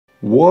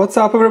What's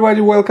up everybody,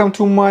 welcome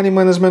to Money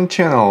Management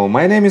channel.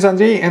 My name is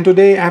Andrei and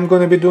today I'm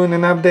gonna be doing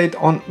an update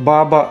on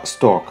BABA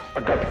stock.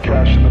 I got the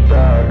cash in the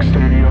bag,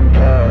 stadium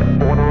packed,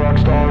 born a rock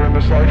star in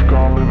this life,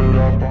 gonna live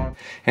it up on.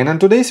 And in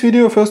today's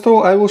video, first of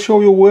all, I will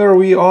show you where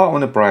we are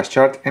on a price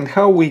chart and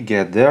how we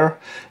get there.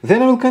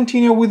 Then I will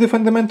continue with the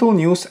fundamental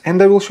news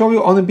and I will show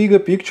you on a bigger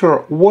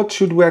picture what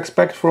should we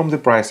expect from the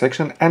price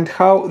action and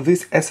how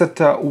this asset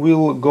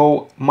will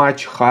go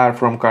much higher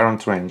from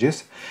current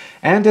ranges.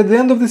 And at the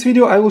end of this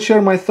video, I will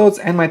share my thoughts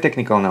and my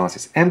technical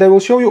analysis, and I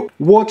will show you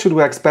what should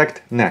we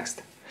expect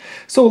next.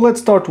 So let's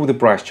start with the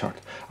price chart.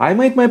 I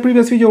made my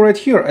previous video right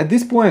here at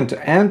this point,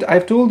 and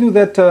I've told you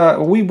that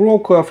we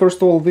broke first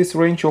of all this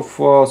range of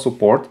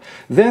support,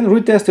 then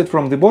retested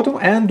from the bottom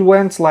and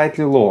went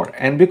slightly lower.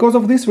 And because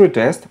of this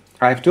retest,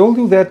 I've told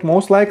you that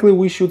most likely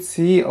we should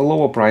see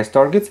lower price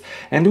targets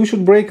and we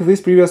should break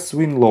this previous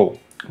swing low.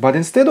 But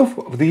instead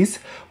of this,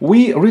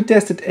 we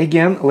retested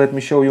again. Let me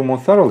show you more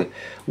thoroughly.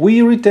 We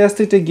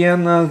retested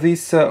again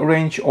this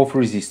range of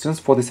resistance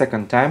for the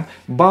second time,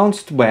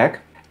 bounced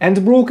back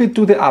and broke it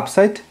to the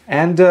upside.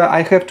 And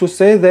I have to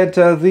say that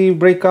the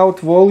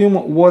breakout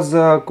volume was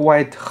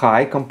quite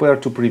high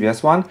compared to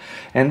previous one.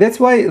 And that's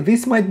why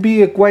this might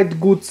be a quite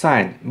good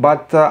sign.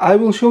 But I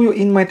will show you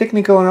in my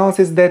technical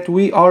analysis that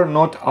we are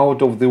not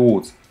out of the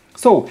woods.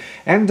 So,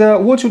 and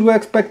what should we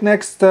expect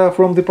next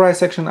from the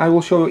price action, I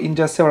will show you in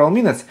just several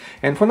minutes.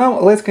 And for now,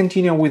 let's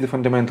continue with the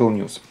fundamental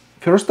news.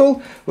 First of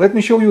all, let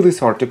me show you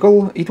this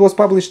article. It was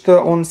published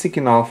on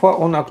Seeking Alpha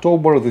on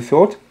October the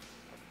 3rd.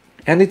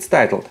 And it's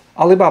titled,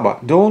 Alibaba,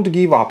 don't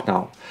give up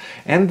now.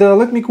 And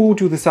let me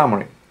quote you the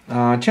summary.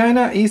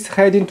 China is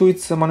heading to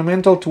its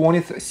monumental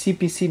 20th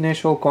CPC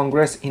National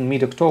Congress in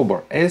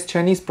mid-October, as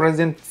Chinese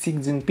President Xi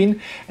Jinping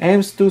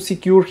aims to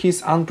secure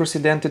his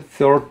unprecedented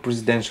third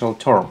presidential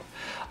term.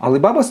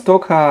 Alibaba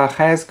stock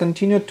has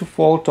continued to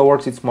fall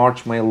towards its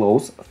March-May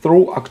lows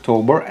through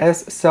October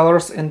as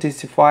sellers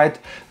intensified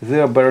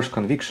their bearish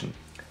conviction.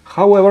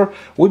 However,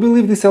 we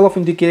believe the sell-off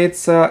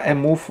indicates a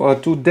move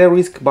to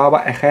de-risk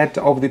BABA ahead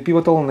of the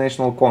pivotal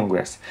National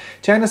Congress.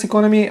 China's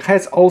economy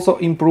has also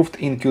improved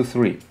in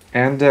Q3,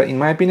 and in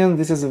my opinion,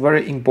 this is a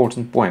very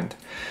important point.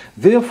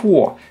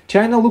 Therefore,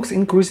 China looks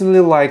increasingly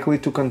likely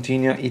to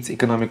continue its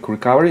economic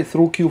recovery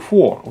through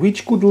Q4,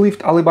 which could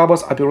lift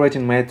Alibaba's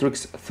operating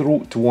metrics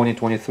through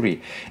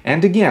 2023.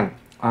 And again,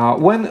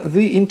 when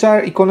the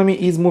entire economy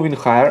is moving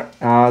higher,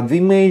 the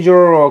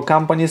major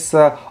companies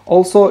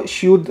also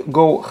should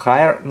go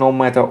higher no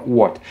matter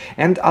what.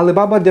 And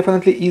Alibaba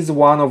definitely is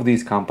one of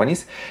these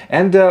companies.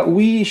 And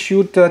we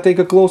should take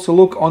a closer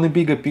look on a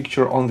bigger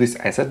picture on this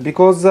asset,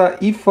 because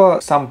if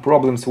some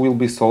problems will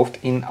be solved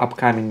in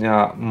upcoming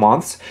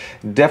months,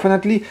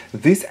 definitely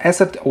this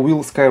asset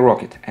will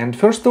skyrocket. And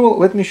first of all,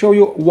 let me show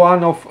you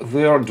one of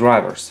their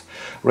drivers.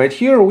 Right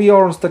here we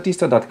are on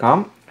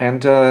Statista.com.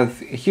 And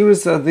here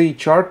is the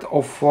chart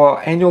of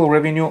annual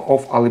revenue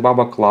of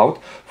Alibaba Cloud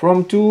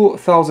from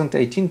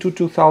 2018 to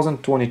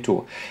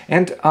 2022.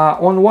 And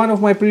on one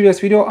of my previous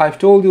videos, I've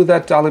told you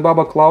that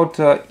Alibaba Cloud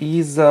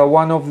is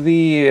one of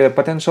the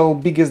potential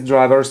biggest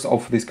drivers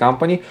of this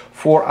company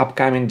for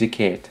upcoming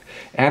decade.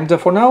 And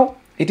for now,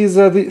 it is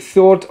the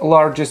third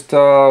largest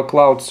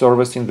cloud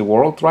service in the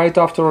world, right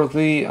after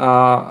the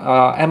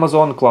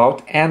Amazon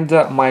Cloud and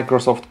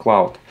Microsoft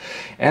Cloud.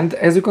 And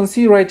as you can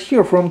see right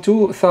here, from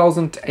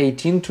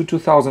 2018 to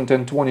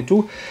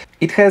 2022,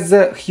 it has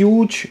a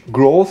huge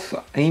growth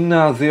in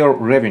their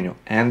revenue.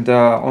 And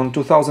on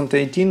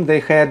 2018, they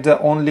had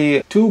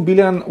only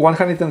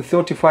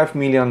 $2.135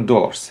 billion.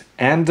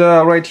 And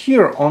right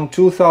here on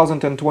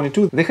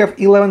 2022, they have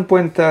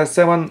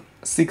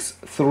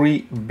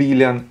 11.763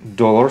 billion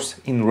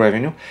in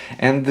revenue,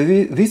 and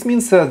this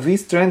means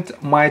this trend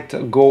might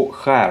go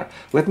higher.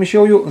 Let me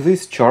show you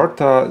this chart.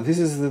 This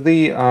is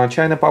the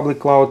China Public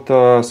Cloud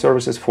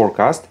Services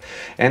forecast,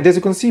 and as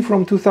you can see,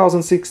 from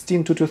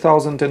 2016 to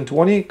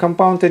 2020,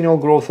 compound annual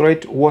growth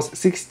rate was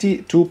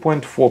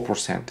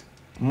 62.4%.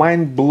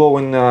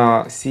 Mind-blowing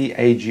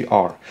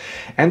CAGR.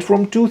 And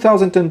from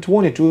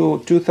 2020 to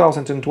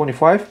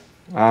 2025,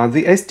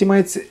 the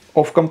estimates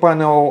of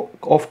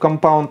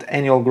compound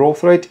annual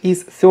growth rate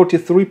is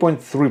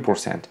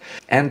 33.3%.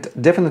 And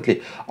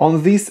definitely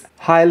on these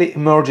highly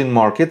emerging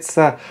markets,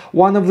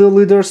 one of the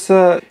leaders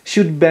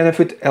should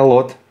benefit a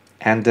lot,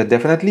 and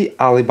definitely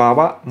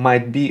Alibaba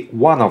might be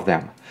one of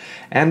them.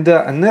 And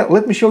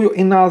let me show you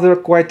another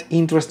quite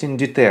interesting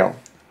detail.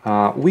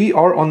 We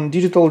are on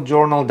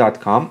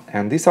digitaljournal.com,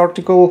 and this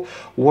article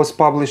was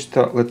published,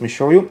 let me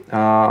show you,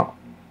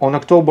 on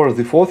October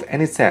the 4th,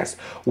 and it says,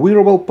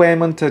 wearable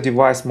payment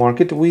device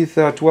market with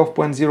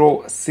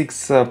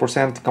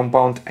 12.06%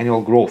 compound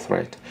annual growth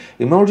rate.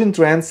 Emerging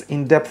trends,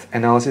 in-depth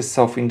analysis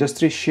of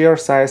industry, share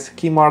size,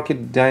 key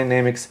market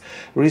dynamics,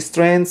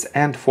 restraints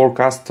and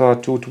forecast to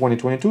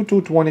 2022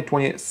 to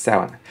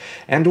 2027.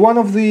 And one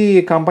of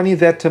the company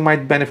that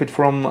might benefit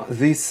from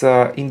this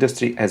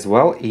industry as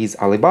well is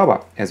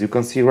Alibaba, as you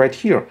can see right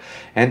here.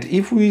 And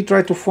if we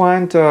try to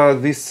find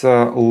this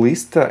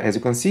list, as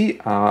you can see,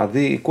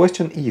 the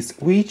question is,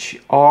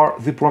 which are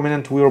the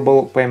prominent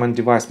wearable payment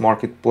device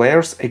market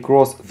players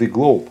across the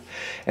globe,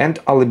 and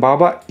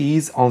Alibaba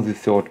is on the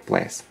third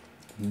place.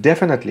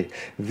 Definitely,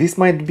 this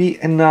might be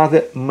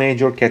another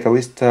major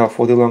catalyst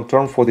for the long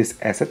term for this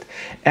asset,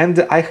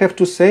 and I have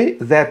to say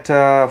that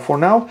for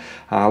now,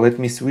 let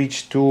me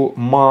switch to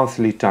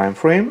monthly time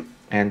frame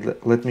and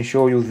let me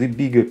show you the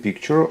bigger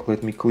picture.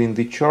 Let me clean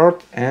the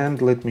chart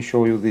and let me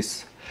show you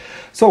this.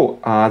 So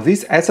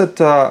this asset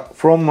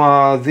from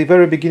the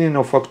very beginning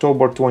of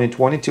October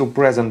 2020 till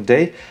present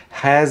day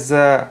has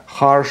a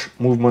harsh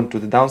movement to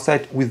the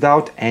downside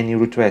without any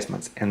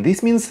retracements, and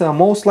this means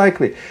most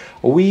likely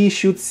we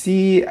should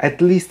see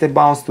at least a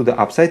bounce to the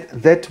upside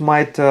that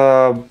might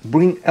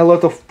bring a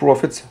lot of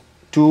profits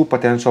to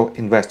potential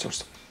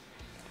investors.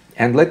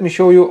 And let me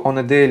show you on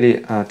a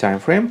daily time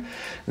frame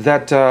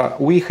that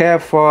we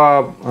have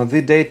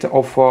the date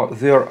of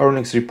their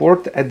earnings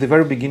report at the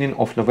very beginning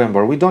of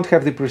November. We don't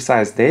have the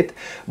precise date,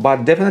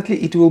 but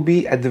definitely it will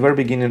be at the very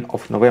beginning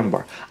of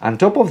November. On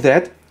top of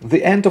that,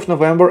 the end of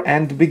November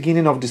and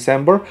beginning of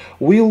December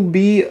will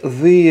be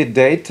the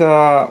date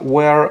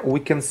where we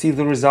can see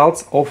the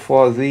results of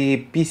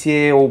the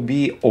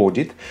PCAOB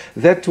audit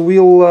that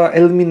will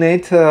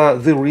eliminate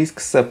the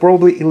risks,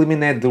 probably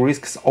eliminate the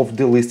risks of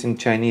delisting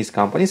Chinese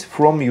companies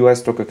from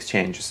US stock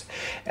exchanges.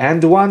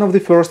 And one of the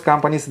first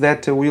companies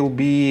that will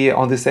be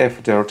on the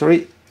safe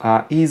territory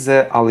is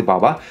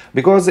Alibaba,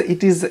 because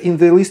it is in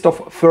the list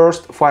of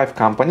first 5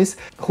 companies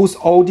whose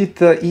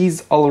audit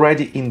is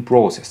already in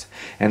process.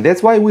 And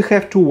that's why we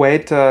have to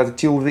wait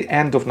till the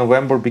end of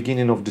November,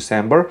 beginning of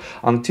December,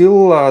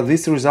 until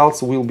these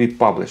results will be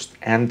published.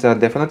 And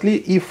definitely,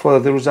 if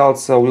the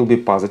results will be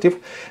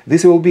positive,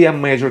 this will be a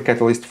major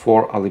catalyst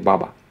for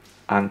Alibaba.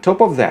 On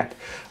top of that,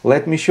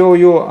 let me show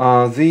you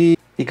the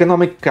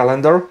economic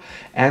calendar,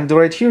 and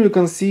right here you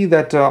can see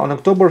that on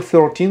October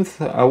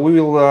 13th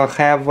we will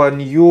have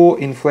new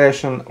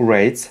inflation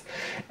rates,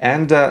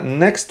 and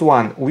next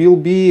one will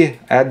be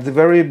at the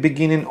very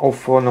beginning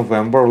of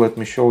November. Let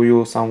me show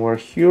you somewhere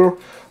here.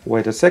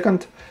 Wait a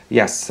second.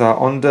 Yes,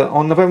 on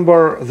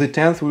November the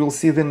 10th we will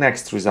see the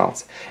next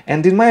results.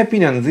 And in my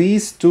opinion,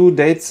 these two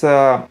dates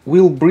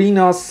will bring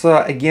us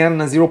again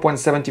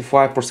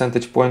 0.75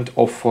 percentage point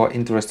of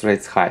interest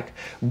rates hike.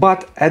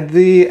 But at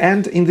the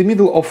end, in the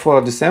middle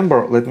of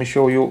December, let me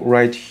show you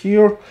right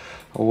here.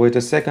 Wait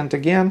a second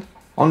again.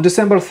 On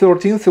December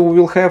 13th, we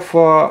will have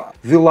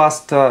the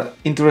last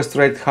interest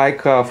rate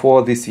hike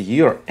for this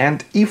year,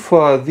 and if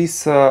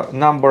this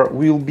number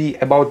will be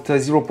about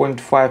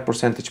 0.5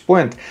 percentage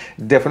point,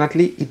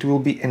 definitely it will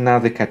be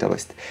another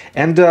catalyst.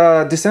 And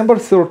December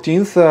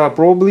 13th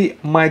probably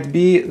might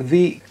be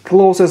the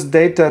closest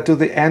date to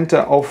the end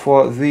of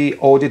the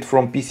audit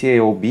from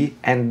PCAOB,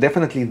 and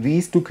definitely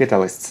these two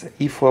catalysts,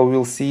 if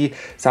we'll see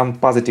some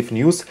positive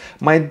news,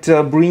 might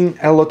bring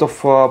a lot of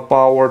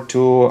power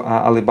to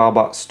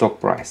Alibaba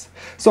stock price.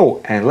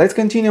 So, and let's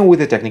continue with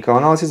the technical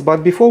analysis,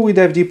 but before we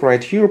dive deep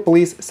right here,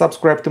 please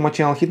subscribe to my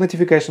channel, hit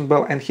notification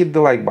bell and hit the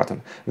like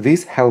button.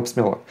 This helps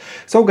me a lot.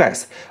 So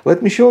guys,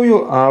 let me show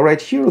you right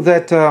here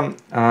that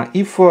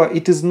if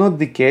it is not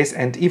the case,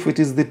 and if it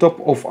is the top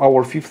of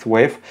our fifth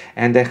wave,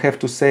 and I have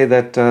to say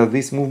that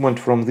this movement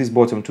from this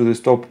bottom to this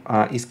top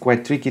is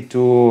quite tricky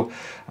to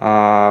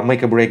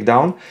make a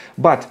breakdown,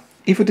 but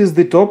if it is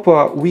the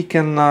top, we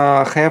can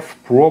have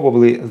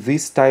probably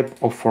this type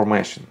of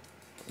formation.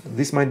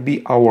 This might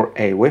be our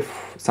A wave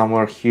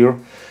somewhere here,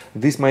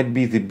 this might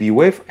be the B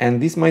wave,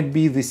 and this might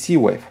be the C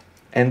wave.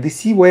 And the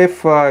C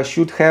wave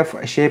should have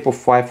a shape of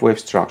 5-wave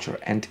structure.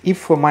 And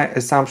if my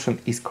assumption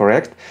is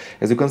correct,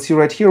 as you can see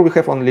right here, we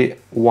have only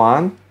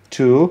 1,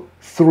 2,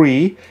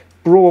 3,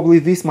 probably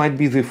this might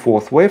be the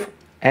 4th wave,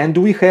 and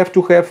we have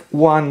to have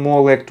one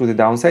more leg to the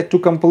downside to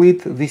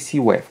complete the C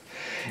wave.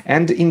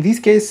 And in this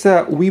case,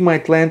 we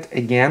might land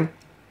again,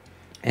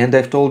 and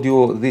I've told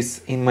you this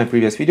in my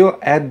previous video,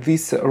 at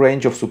this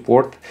range of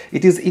support.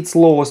 It is its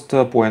lowest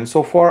point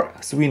so far,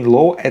 swing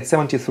low at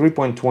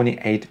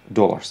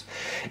 $73.28.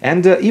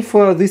 And if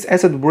this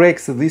asset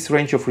breaks this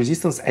range of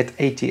resistance at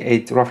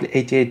roughly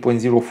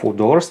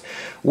 $88.04,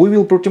 we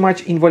will pretty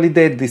much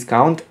invalidate this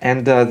count,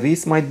 and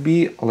this might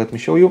be, let me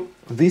show you,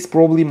 this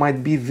probably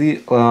might be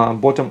the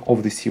bottom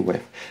of the C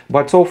wave.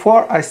 But so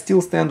far I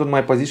still stand on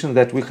my position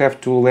that we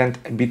have to land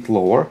a bit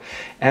lower,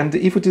 and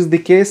if it is the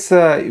case,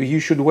 you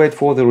should wait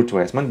for the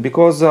retracement,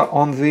 because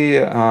on the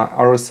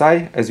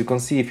RSI, as you can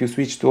see, if you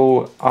switch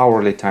to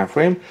hourly time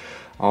frame,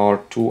 or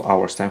 2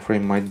 hours time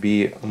frame might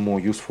be more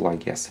useful, I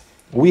guess,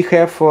 we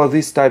have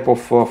this type of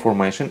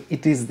formation.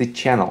 It is the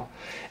channel,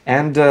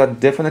 and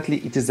definitely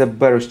it is a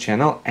bearish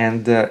channel,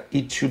 and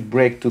it should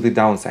break to the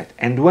downside.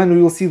 And when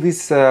we will see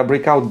this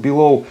breakout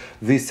below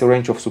this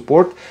range of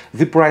support,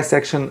 the price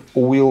action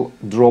will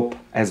drop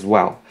as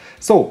well.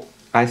 So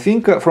I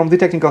think from the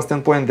technical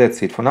standpoint,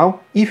 that's it for now.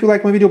 If you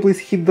like my video, please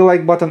hit the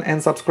like button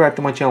and subscribe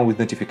to my channel with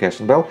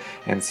notification bell,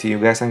 and see you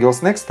guys and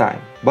girls next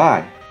time.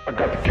 Bye! I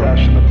got the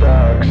cash in the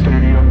bag,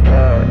 stadium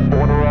packed.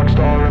 Born a rock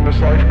star in this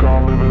life,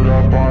 gonna live it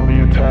up on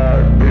the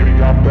attack.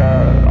 Baby, I'm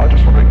bad, I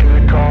just wanna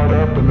get caught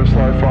up in this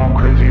life, I'm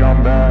crazy,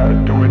 I'm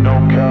mad, doing no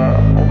cap.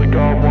 Only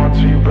God wants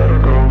you, better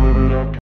go live it up.